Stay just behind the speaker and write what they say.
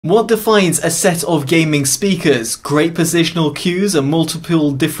What defines a set of gaming speakers? Great positional cues and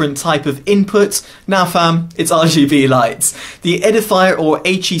multiple different type of inputs? Now fam, it's RGB lights. The Edifier or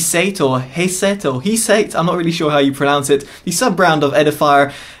H-E-SATE or H-E-SATE or H-E-SATE, I'm not really sure how you pronounce it, the sub-brand of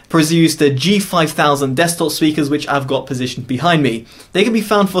Edifier produced the G5000 desktop speakers, which I've got positioned behind me. They can be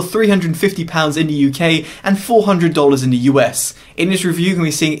found for £350 in the UK and $400 in the US. In this review, you're going to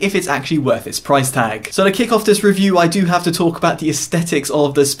be seeing if it's actually worth its price tag. So to kick off this review, I do have to talk about the aesthetics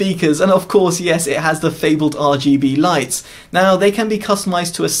of the speakers, and of course, yes, it has the fabled RGB lights. Now, they can be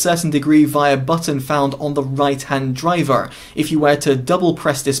customized to a certain degree via a button found on the right-hand driver. If you were to double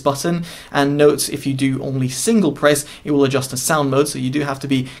press this button, and note if you do only single press, it will adjust the sound mode, so you do have to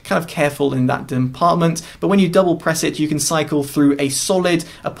be kind of careful in that department. But when you double press it, you can cycle through a solid,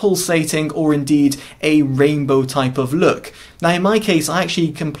 a pulsating, or indeed a rainbow type of look. Now in my case, I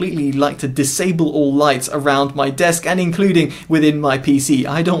actually completely like to disable all lights around my desk and including within my PC.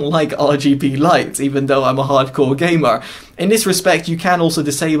 I don't like RGB lights, even though I'm a hardcore gamer. In this respect, you can also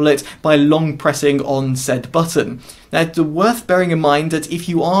disable it by long pressing on said button. Now, it's worth bearing in mind that if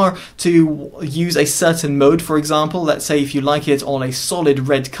you are to use a certain mode, for example, let's say if you like it on a solid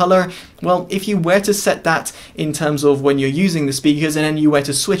red color, well, if you were to set that in terms of when you're using the speakers and then you were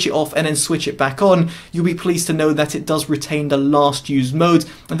to switch it off and then switch it back on, you'll be pleased to know that it does retain the last used mode,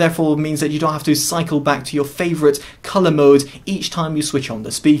 and therefore means that you don't have to cycle back to your favorite color mode each time you switch on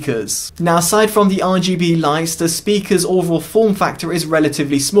the speakers. Now, aside from the RGB lights, the speaker's overall form factor is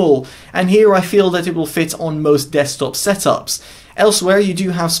relatively small, and here I feel that it will fit on most desktop setups. Elsewhere, you do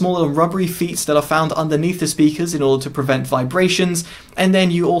have smaller rubbery feet that are found underneath the speakers in order to prevent vibrations, and then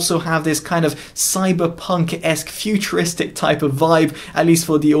you also have this kind of cyberpunk-esque futuristic type of vibe, at least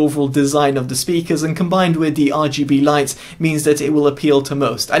for the overall design of the speakers, and combined with the RGB lights means that it will appeal to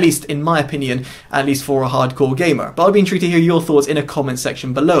most, at least in my opinion, at least for a hardcore gamer. But I'll be intrigued to hear your thoughts in a comment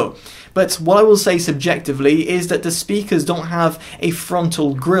section below. But what I will say subjectively is that the speakers don't have a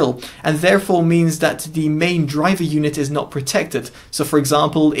frontal grille, and therefore means that the main driver unit is not protected. So for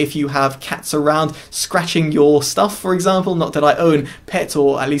example, if you have cats around scratching your stuff, for example, not that I own pet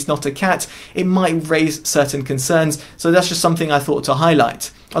or at least not a cat, it might raise certain concerns. So that's just something I thought to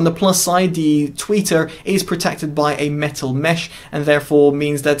highlight. On the plus side, the tweeter is protected by a metal mesh and therefore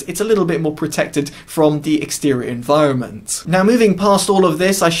means that it's a little bit more protected from the exterior environment. Now, moving past all of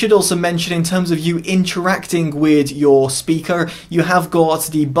this, I should also mention in terms of you interacting with your speaker, you have got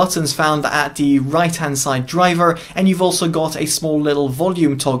the buttons found at the right hand side driver, and you've also got a small little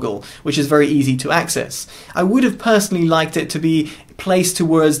volume toggle, which is very easy to access. I would have personally liked it to be placed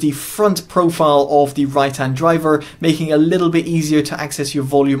towards the front profile of the right hand driver, making it a little bit easier to access your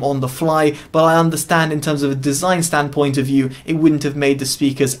volume on the fly, but I understand in terms of a design standpoint of view, it wouldn't have made the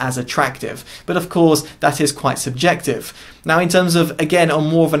speakers as attractive. But of course, that is quite subjective. Now, in terms of, again, on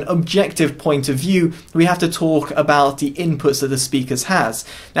more of an objective point of view, we have to talk about the inputs that the speakers has.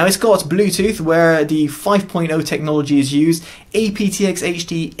 Now, it's got Bluetooth, where the 5.0 technology is used, aptX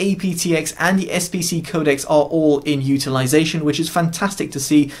HD, aptX, and the SBC codecs are all in utilization, which is fantastic to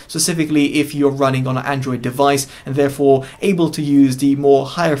see, specifically if you're running on an Android device and therefore able to use the more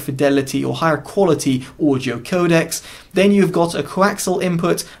higher fidelity or higher quality audio codecs. Then you've got a coaxial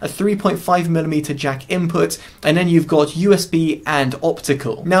input, a 3.5mm jack input, and then you've got USB and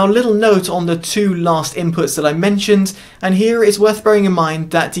optical. Now, a little note on the two last inputs that I mentioned, and here it's worth bearing in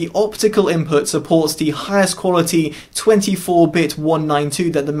mind that the optical input supports the highest quality 24-bit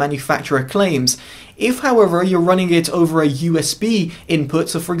 192 that the manufacturer claims. If, however, you're running it over a USB input,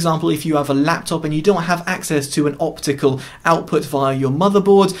 so for example, if you have a laptop and you don't have access to an optical output via your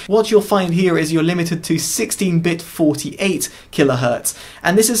motherboard, what you'll find here is you're limited to 16-bit 48 kHz.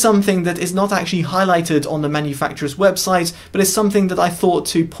 And this is something that is not actually highlighted on the manufacturer's website, but it's something that I thought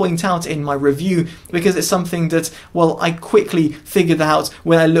to point out in my review, because it's something that, well, I quickly figured out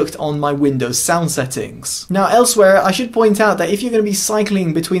when I looked on my Windows sound settings. Now, elsewhere, I should point out that if you're going to be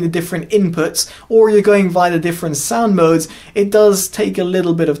cycling between the different inputs, or you're going via the different sound modes, it does take a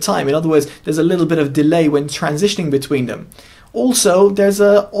little bit of time. In other words, there's a little bit of delay when transitioning between them. Also, there's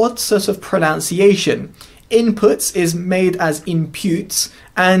an odd sort of pronunciation. Inputs is made as inputs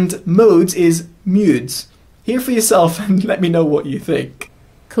and modes is mudes. Hear for yourself and let me know what you think.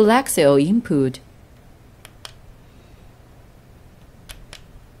 Coaxial input,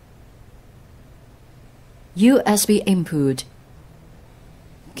 USB input,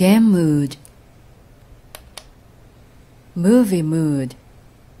 game mode, movie mode,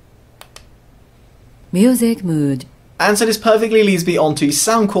 music mode. And so this perfectly leads me on to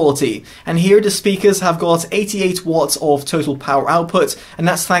sound quality, and here the speakers have got 88 watts of total power output, and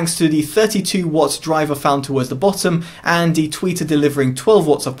that's thanks to the 32 watts driver found towards the bottom and the tweeter delivering 12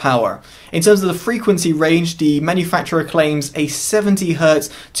 watts of power. In terms of the frequency range, the manufacturer claims a 70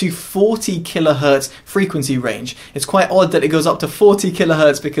 Hz to 40 kHz frequency range. It's quite odd that it goes up to 40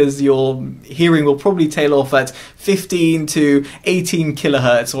 kHz because your hearing will probably tail off at 15 to 18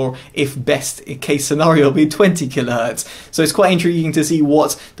 kHz, or if best case scenario will be 20 kHz. So it's quite intriguing to see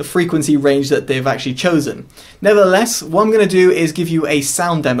what the frequency range that they've actually chosen. Nevertheless, what I'm going to do is give you a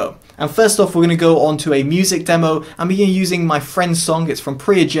sound demo. And first off, we're going to go on to a music demo. I'm using my friend's song. It's from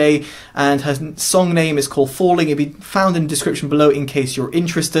Priya J, and her song name is called Falling. It'll be found in the description below in case you're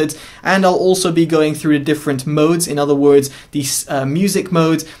interested. And I'll also be going through the different modes, in other words, the music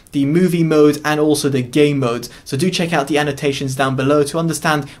mode, the movie mode, and also the game mode. So do check out the annotations down below to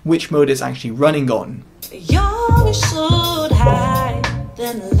understand which mode it's actually running on. You should hide,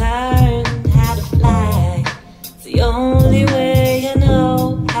 then learn how to fly. It's the only way you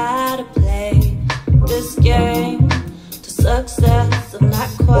know how to play this game to success. I'm not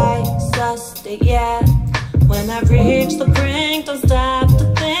quite sussed it yet. When I reach the brink, don't stop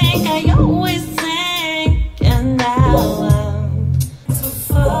to think. I always think, and now I'm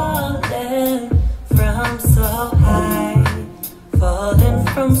falling from so high, falling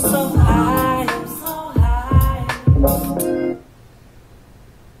from so high.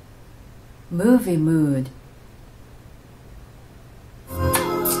 Movie mood.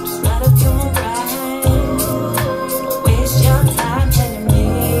 Just let it come right. Don't waste your time telling me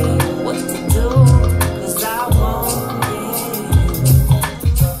what to do, 'cause I won't.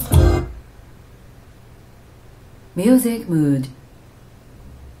 Music mood.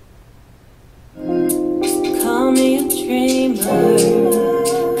 Call me a dreamer,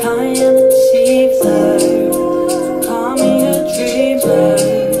 call me an achiever, call me a dreamer.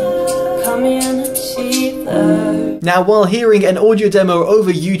 Now, while hearing an audio demo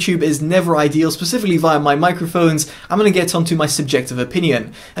over YouTube is never ideal, specifically via my microphones, I'm going to get onto my subjective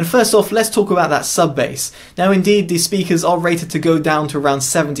opinion. And first off, let's talk about that sub bass. Now, indeed, these speakers are rated to go down to around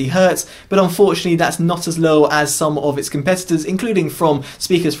 70 Hz, but unfortunately that's not as low as some of its competitors, including from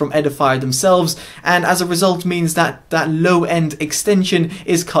speakers from Edifier themselves, and as a result means that that low-end extension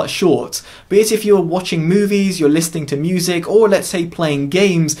is cut short. Be it if you're watching movies, you're listening to music, or let's say playing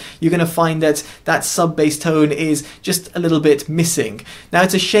games, you're going to find that that sub bass tone is just a little bit missing. Now,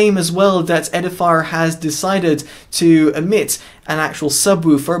 it's a shame as well that Edifier has decided to omit an actual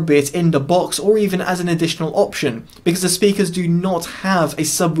subwoofer, be it in the box or even as an additional option, because the speakers do not have a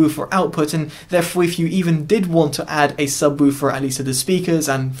subwoofer output, and therefore if you even did want to add a subwoofer, at least to the speakers,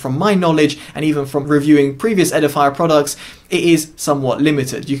 and from my knowledge and even from reviewing previous Edifier products, it is somewhat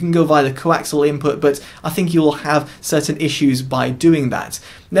limited. You can go via the coaxial input, but I think you'll have certain issues by doing that.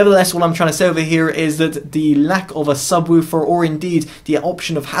 Nevertheless, what I'm trying to say over here is that the lack of a subwoofer, or indeed the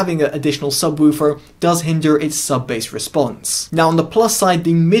option of having an additional subwoofer, does hinder its sub-bass response. Now, on the plus side,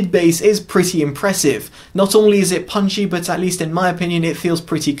 the mid-bass is pretty impressive. Not only is it punchy, but at least in my opinion, it feels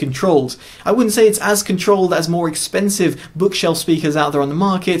pretty controlled. I wouldn't say it's as controlled as more expensive bookshelf speakers out there on the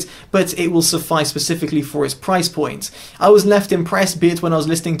market, but it will suffice specifically for its price point. I was left impressed, be it when I was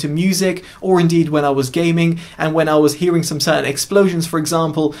listening to music, or indeed when I was gaming, and when I was hearing some certain explosions, for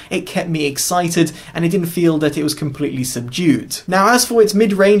example, it kept me excited, and it didn't feel that it was completely subdued. Now, as for its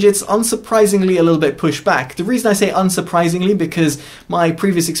mid-range, it's unsurprisingly a little bit pushed back. The reason I say unsurprisingly, because my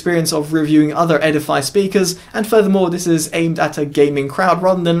previous experience of reviewing other Edifier speakers, and furthermore this is aimed at a gaming crowd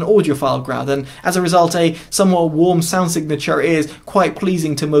rather than an audiophile crowd, and as a result a somewhat warm sound signature is quite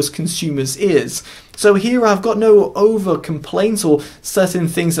pleasing to most consumers' ears. So here I've got no over complaints or certain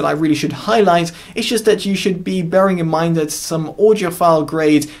things that I really should highlight. It's just that you should be bearing in mind that some audiophile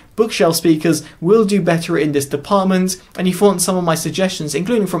grade bookshelf speakers will do better in this department, and if you want some of my suggestions,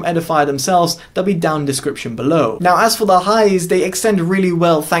 including from Edifier themselves, they'll be down in the description below. Now, as for the highs, they extend really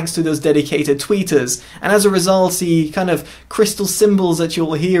well thanks to those dedicated tweeters, and as a result the kind of crystal cymbals that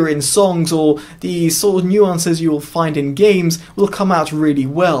you'll hear in songs or the sort of nuances you'll find in games will come out really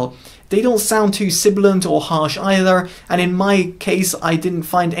well. They don't sound too sibilant or harsh either, and in my case I didn't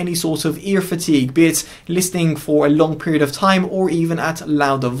find any sort of ear fatigue, be it listening for a long period of time or even at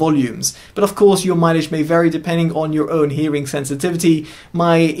louder volumes. But of course your mileage may vary depending on your own hearing sensitivity.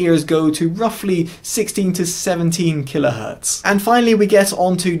 My ears go to roughly 16 to 17 kHz. And finally we get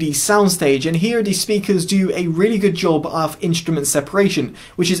onto the Soundstage, and here the speakers do a really good job of instrument separation,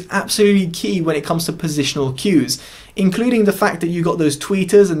 which is absolutely key when it comes to positional cues. including the fact that you got those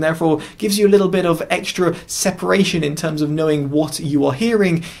tweeters and therefore gives you a little bit of extra separation in terms of knowing what you are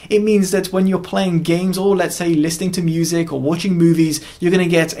hearing. It means that when you're playing games or let's say listening to music or watching movies, you're going to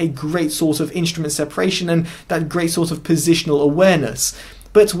get a great sort of instrument separation and that great sort of positional awareness.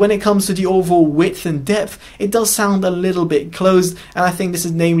 But when it comes to the overall width and depth, it does sound a little bit closed, and I think this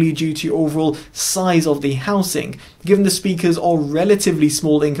is namely due to overall size of the housing. Given the speakers are relatively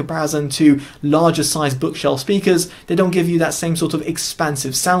small in comparison to larger size bookshelf speakers, they don't give you that same sort of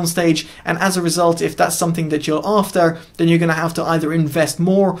expansive soundstage, and as a result, if that's something that you're after, then you're going to have to either invest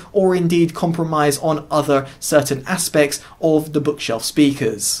more or indeed compromise on other certain aspects of the bookshelf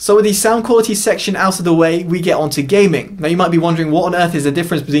speakers. So with the sound quality section out of the way, we get onto gaming. Now you might be wondering, what on earth is the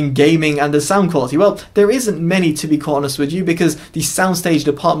difference between gaming and the sound quality? Well, there isn't many, to be quite honest with you, because the soundstage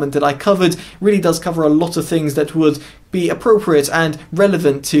department that I covered really does cover a lot of things that would be appropriate and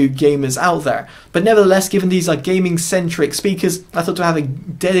relevant to gamers out there. But nevertheless, given these are gaming centric speakers, I thought to have a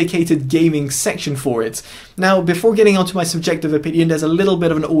dedicated gaming section for it. Now, before getting onto my subjective opinion, there's a little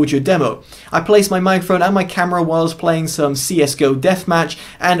bit of an audio demo. I placed my microphone and my camera while I was playing some CSGO deathmatch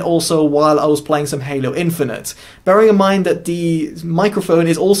and also while I was playing some Halo Infinite. Bearing in mind that the microphone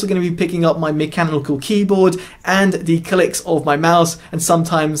is also going to be picking up my mechanical keyboard and the clicks of my mouse and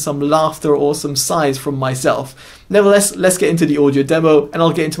sometimes some laughter or some sighs from myself. Nevertheless, let's get into the audio demo and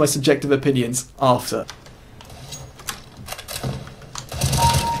I'll get into my subjective opinions after.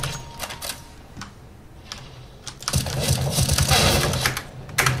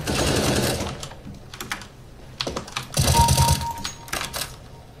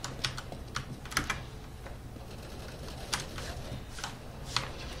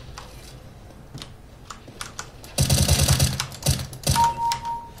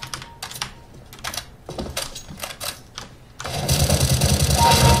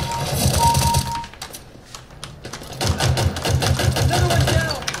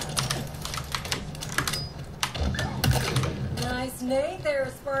 Nice name there,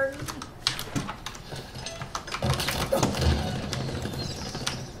 Spartan.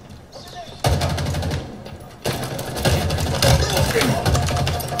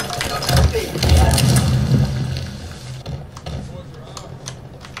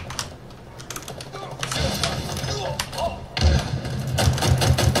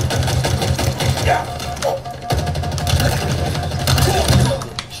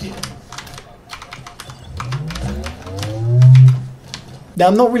 Now,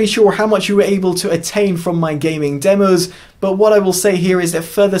 I'm not really sure how much you were able to attain from my gaming demos, but what I will say here is that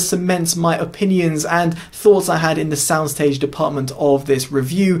further cements my opinions and thoughts I had in the soundstage department of this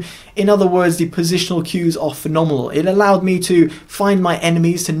review. In other words, the positional cues are phenomenal. It allowed me to find my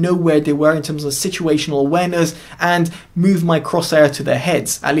enemies, to know where they were in terms of situational awareness, and move my crosshair to their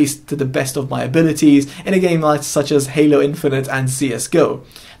heads, at least to the best of my abilities, in a game like such as Halo Infinite and CSGO.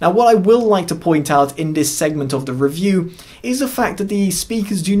 Now, what I will like to point out in this segment of the review is the fact that the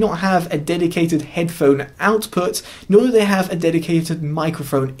speakers do not have a dedicated headphone output, nor do they have a dedicated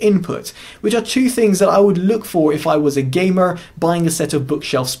microphone input, which are two things that I would look for if I was a gamer buying a set of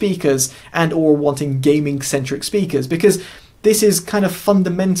bookshelf speakers and or wanting gaming centric speakers, because this is kind of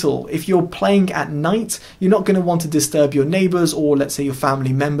fundamental. If you're playing at night, you're not going to want to disturb your neighbors or let's say your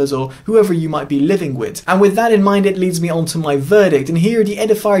family members or whoever you might be living with. And with that in mind, it leads me on to my verdict. And here the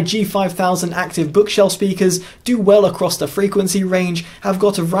Edifier G5000 active bookshelf speakers do well across the frequency range, have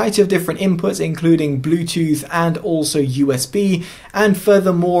got a variety of different inputs including Bluetooth and also USB, and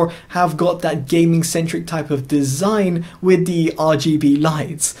furthermore have got that gaming centric type of design with the RGB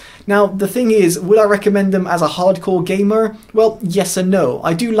lights. Now, the thing is, would I recommend them as a hardcore gamer? Well, yes and no.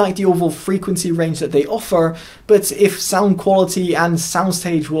 I do like the overall frequency range that they offer, but if sound quality and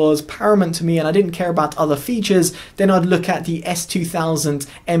soundstage was paramount to me and I didn't care about other features, then I'd look at the S2000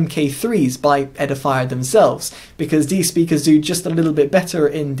 MK3s by Edifier themselves, because these speakers do just a little bit better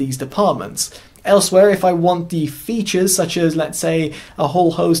in these departments. Elsewhere, if I want the features such as, let's say, a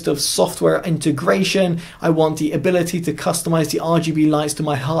whole host of software integration, I want the ability to customize the RGB lights to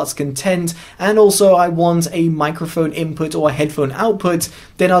my heart's content, and also I want a microphone input or a headphone output,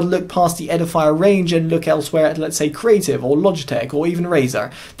 then I'd look past the Edifier range and look elsewhere at, let's say, Creative or Logitech or even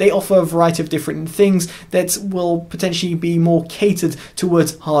Razer. They offer a variety of different things that will potentially be more catered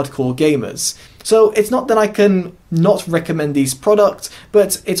towards hardcore gamers. So it's not that I can not recommend these products,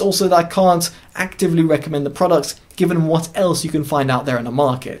 but it's also that I can't actively recommend the products given what else you can find out there in the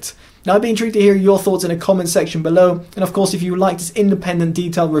market. Now, I'd be intrigued to hear your thoughts in the comment section below, and of course if you like this independent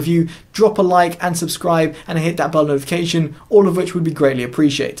detailed review, drop a like and subscribe and hit that bell notification, all of which would be greatly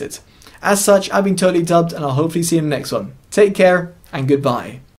appreciated. As such, I've been Totally Dubbed and I'll hopefully see you in the next one. Take care and goodbye.